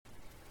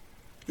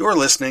You're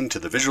listening to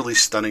the Visually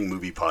Stunning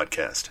Movie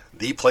Podcast,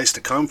 the place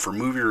to come for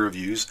movie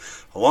reviews,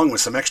 along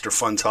with some extra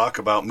fun talk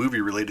about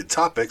movie-related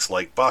topics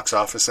like box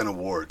office and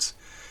awards.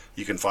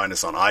 You can find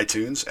us on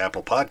iTunes,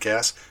 Apple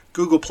Podcasts,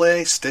 Google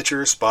Play,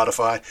 Stitcher,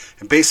 Spotify,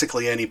 and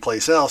basically any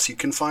place else you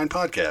can find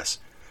podcasts.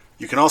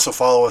 You can also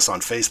follow us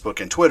on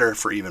Facebook and Twitter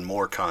for even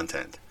more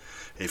content.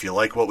 If you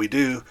like what we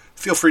do,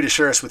 feel free to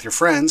share us with your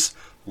friends,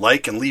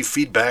 like and leave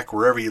feedback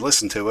wherever you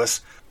listen to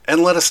us,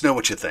 and let us know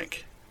what you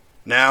think.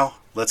 Now,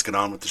 let's get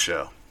on with the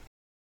show.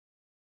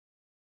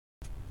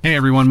 Hey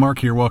everyone, Mark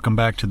here. Welcome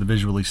back to the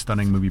Visually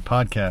Stunning Movie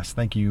Podcast.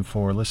 Thank you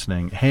for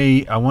listening.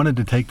 Hey, I wanted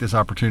to take this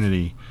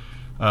opportunity.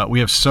 We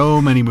have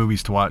so many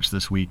movies to watch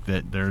this week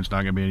that there's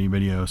not going to be any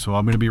video, so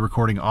I'm going to be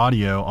recording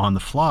audio on the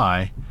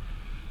fly.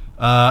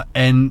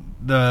 And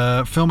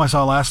the film I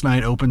saw last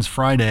night opens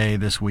Friday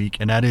this week,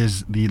 and that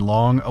is the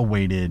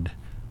long-awaited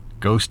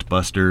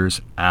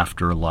Ghostbusters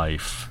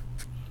Afterlife.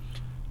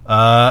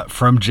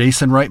 From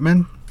Jason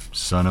Reitman,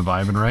 son of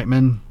Ivan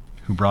Reitman,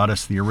 who brought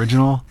us the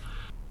original.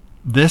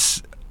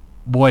 This,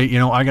 boy,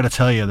 I got to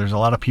tell you, there's a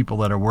lot of people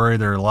that are worried.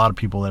 There are a lot of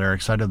people that are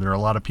excited. There are a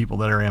lot of people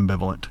that are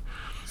ambivalent.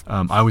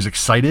 I was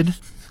excited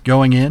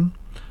going in.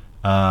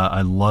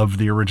 I love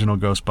the original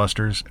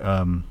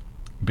Ghostbusters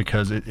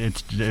because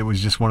it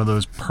was just one of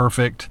those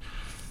perfect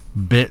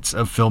bits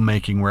of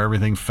filmmaking where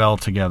everything fell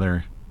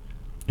together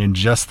in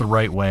just the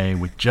right way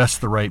with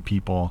just the right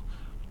people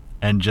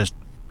and just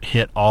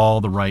hit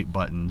all the right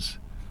buttons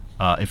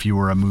if you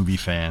were a movie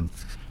fan.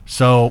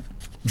 So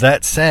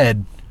that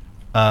said,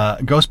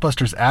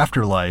 Ghostbusters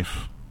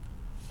Afterlife,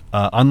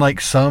 unlike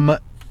some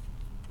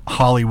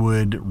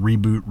Hollywood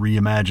reboot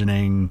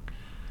reimagining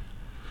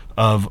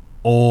of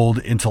old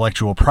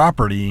intellectual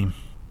property,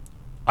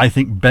 I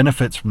think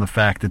benefits from the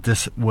fact that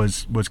this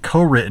was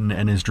co-written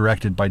and is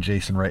directed by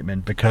Jason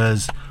Reitman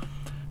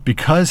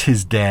because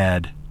his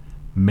dad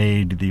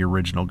made the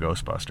original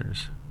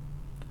Ghostbusters.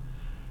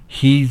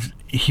 He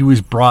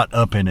was brought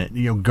up in it.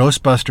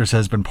 Ghostbusters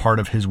has been part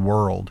of his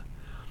world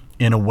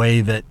in a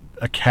way that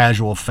a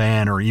casual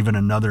fan or even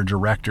another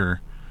director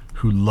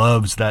who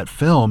loves that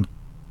film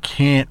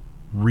can't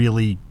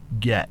really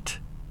get.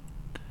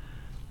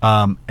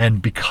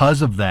 And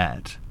because of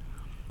that,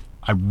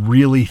 I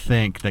really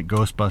think that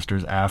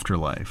Ghostbusters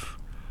Afterlife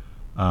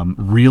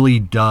really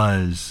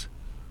does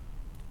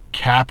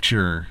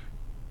capture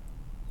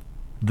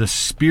the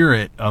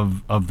spirit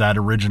of that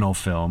original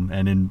film,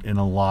 and in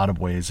a lot of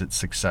ways its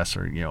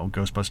successor.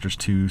 Ghostbusters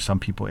 2, some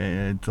people,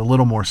 it's a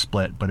little more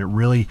split, but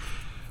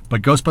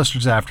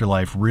Ghostbusters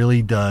Afterlife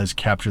really does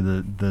capture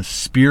the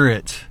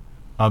spirit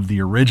of the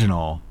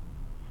original,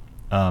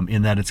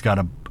 in that it's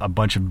got a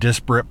bunch of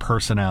disparate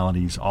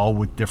personalities, all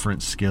with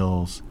different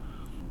skills,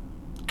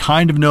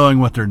 kind of knowing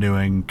what they're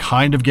doing,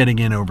 kind of getting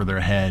in over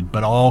their head,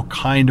 but all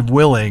kind of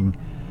willing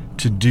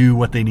to do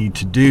what they need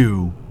to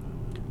do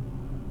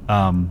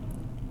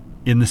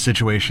in the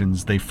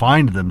situations they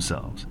find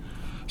themselves.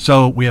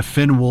 So we have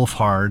Finn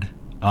Wolfhard,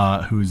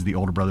 who's the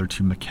older brother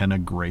to McKenna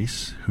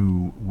Grace,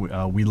 who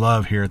we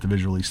love here at the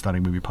Visually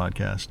Stunning Movie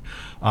Podcast.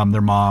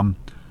 Their mom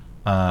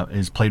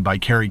is played by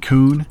Carrie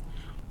Coon.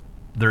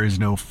 There is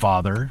no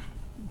father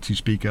to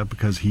speak of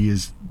because he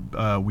is,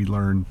 we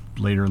learn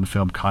later in the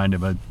film, kind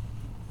of a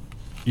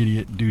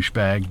idiot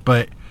douchebag.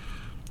 But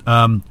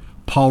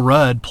Paul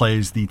Rudd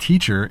plays the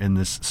teacher in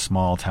this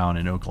small town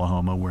in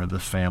Oklahoma where the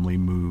family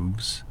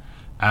moves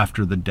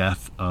after the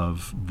death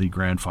of the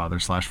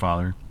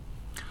grandfather/father,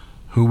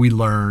 who we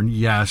learn,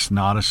 yes,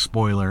 not a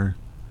spoiler,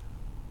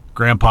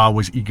 Grandpa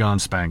was Egon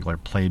Spangler,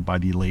 played by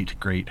the late,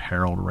 great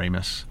Harold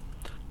Ramis.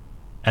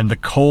 And the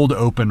cold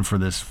open for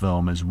this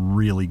film is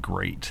really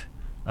great.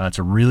 It's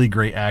a really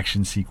great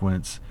action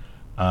sequence.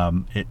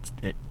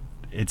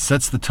 It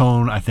sets the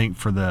tone, I think,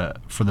 for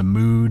the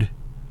mood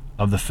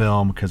of the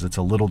film, because it's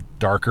a little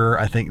darker,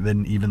 I think,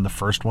 than even the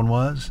first one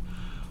was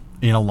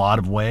in a lot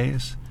of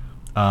ways.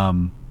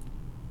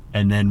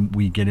 And then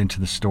we get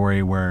into the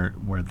story where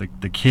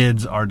the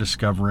kids are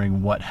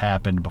discovering what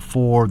happened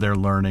before. They're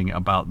learning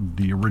about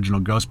the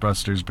original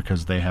Ghostbusters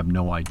because they have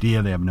no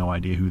idea. They have no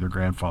idea who their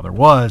grandfather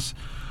was.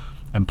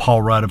 And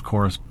Paul Rudd, of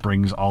course,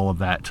 brings all of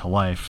that to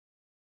life.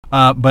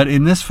 But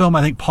in this film,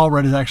 I think Paul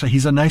Rudd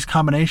he's a nice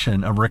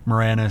combination of Rick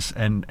Moranis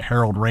and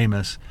Harold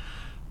Ramis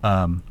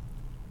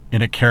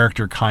in a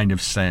character kind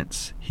of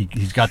sense.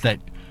 He's got that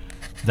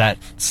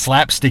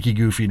slapsticky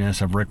goofiness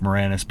of Rick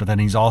Moranis, but then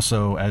he's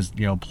also, as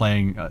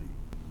playing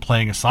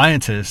a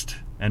scientist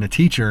and a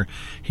teacher,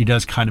 he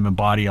does kind of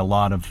embody a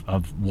lot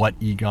of what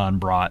Egon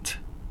brought,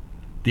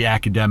 the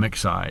academic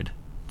side,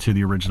 to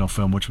the original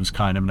film, which was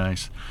kind of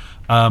nice.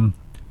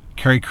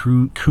 Carrie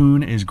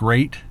Coon is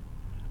great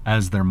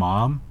as their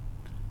mom,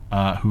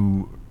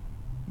 who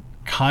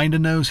kind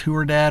of knows who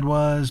her dad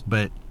was,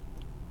 but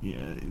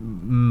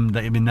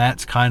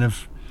that's kind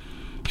of,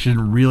 she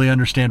didn't really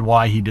understand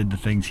why he did the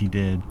things he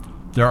did.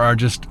 There are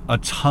just a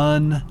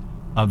ton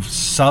of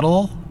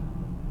subtle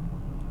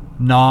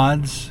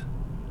nods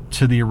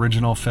to the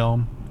original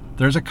film.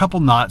 There's a couple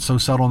not so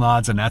subtle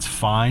nods, and that's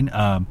fine.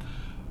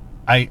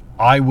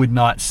 I would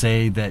not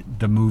say that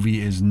the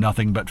movie is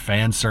nothing but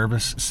fan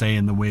service, say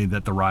in the way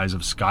that The Rise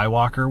of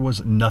Skywalker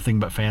was nothing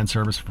but fan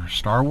service for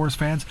Star Wars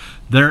fans.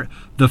 The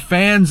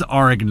fans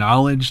are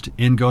acknowledged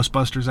in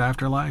Ghostbusters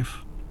Afterlife,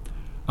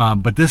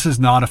 but this is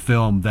not a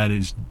film that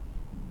is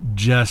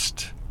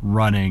just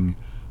running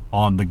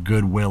on the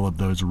goodwill of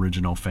those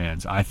original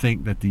fans. I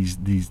think that these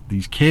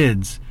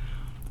kids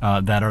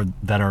that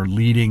are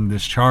leading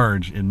this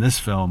charge in this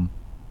film,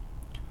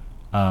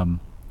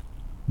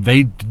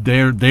 they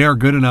are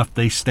good enough.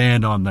 They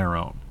stand on their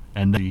own,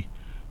 and they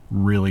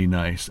really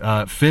nice.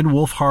 Finn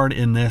Wolfhard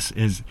in this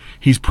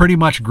he's pretty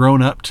much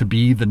grown up to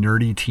be the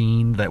nerdy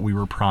teen that we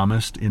were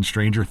promised in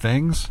Stranger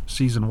Things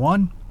season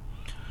 1.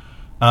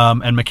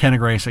 And McKenna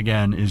Grace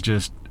again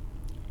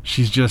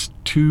she's just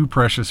too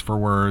precious for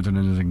words, and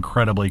is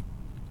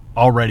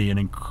already an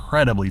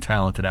incredibly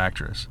talented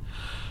actress.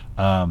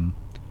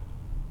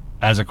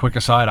 As a quick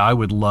aside, I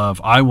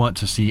want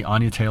to see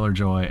Anya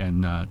Taylor-Joy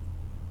and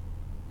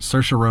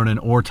Saoirse Ronan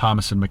or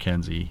Thomasin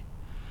McKenzie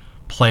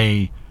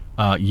play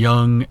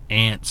young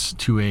aunts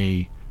to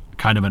a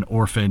kind of an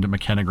orphaned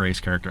McKenna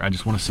Grace character. I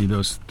just want to see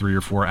those 3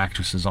 or 4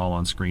 actresses all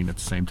on screen at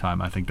the same time.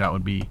 I think that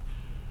would be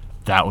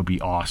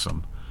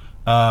awesome.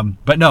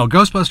 But no,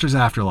 Ghostbusters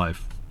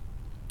Afterlife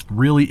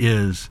really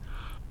is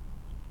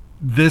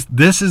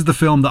this is the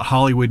film that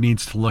Hollywood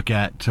needs to look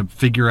at to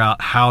figure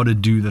out how to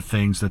do the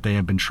things that they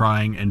have been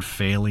trying and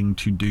failing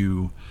to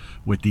do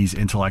with these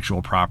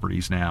intellectual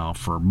properties now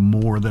for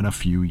more than a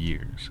few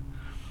years.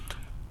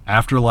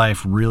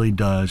 Afterlife really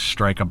does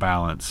strike a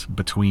balance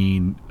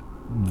between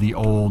the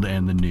old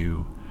and the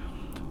new,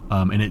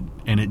 and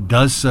it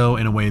does so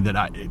in a way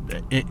that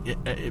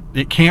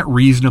it can't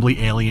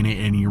reasonably alienate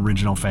any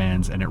original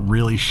fans, and it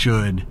really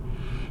should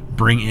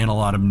bring in a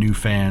lot of new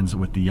fans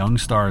with the young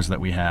stars that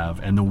we have,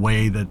 and the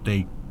way that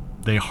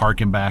they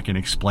harken back and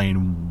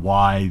explain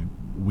why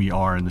we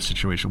are in the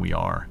situation we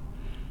are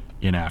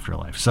in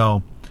Afterlife.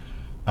 So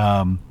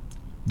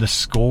the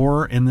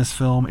score in this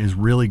film is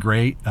really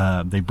great.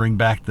 They bring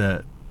back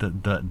the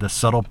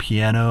subtle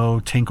piano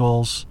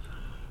tinkles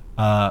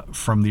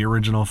from the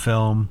original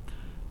film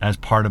as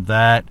part of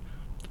that.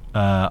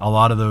 A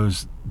lot of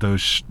those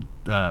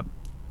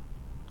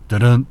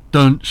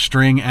dun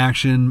string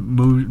action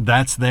move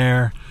that's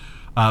there,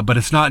 but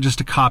it's not just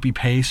a copy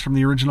paste from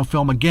the original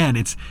film. Again,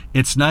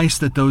 it's nice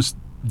that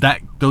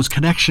those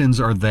connections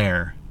are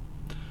there,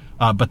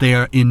 but they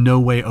are in no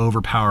way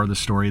overpower the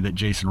story that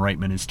Jason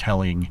Reitman is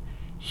telling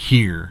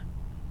here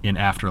in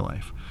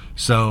Afterlife.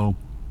 So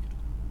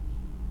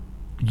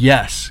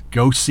yes,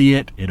 go see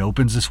it. It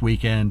opens this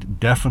weekend.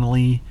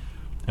 Definitely,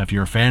 if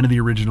you're a fan of the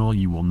original,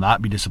 you will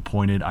not be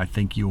disappointed. I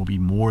think you will be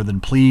more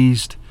than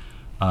pleased.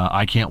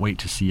 I can't wait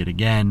to see it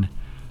again.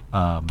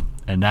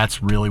 And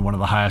that's really one of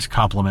the highest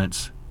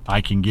compliments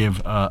I can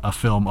give a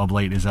film of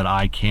late, is that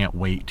I can't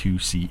wait to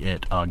see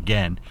it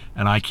again.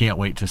 And I can't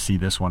wait to see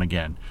this one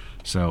again.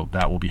 So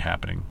that will be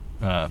happening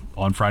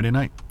on Friday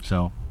night.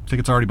 So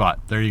tickets already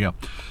bought. There you go.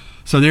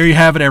 So there you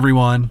have it,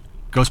 everyone.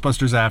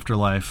 Ghostbusters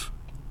Afterlife.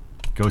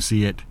 Go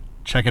see it.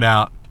 Check it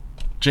out.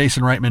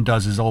 Jason Reitman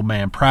does his old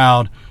man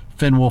proud.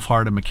 Finn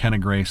Wolfhard and McKenna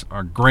Grace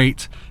are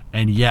great.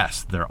 And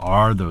yes, there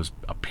are those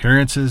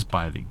appearances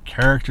by the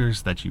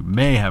characters that you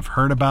may have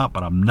heard about,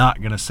 but I'm not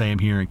going to say them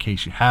here in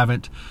case you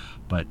haven't.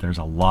 But there's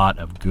a lot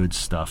of good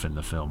stuff in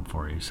the film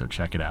for you, so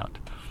check it out.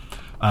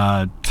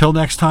 Till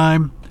next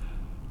time,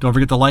 don't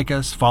forget to like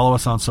us, follow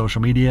us on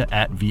social media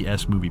at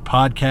VS Movie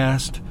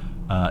Podcast.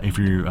 If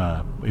you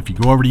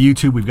go over to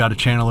YouTube, we've got a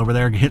channel over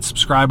there. Hit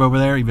subscribe over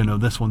there, even though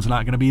this one's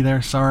not going to be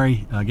there.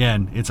 Sorry.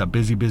 Again, it's a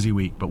busy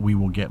week, but we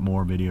will get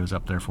more videos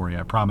up there for you,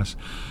 I promise.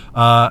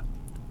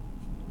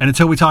 And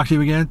until we talk to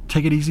you again,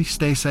 take it easy,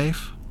 stay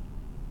safe,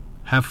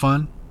 have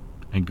fun,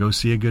 and go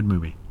see a good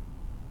movie.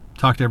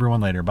 Talk to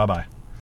everyone later. Bye-bye.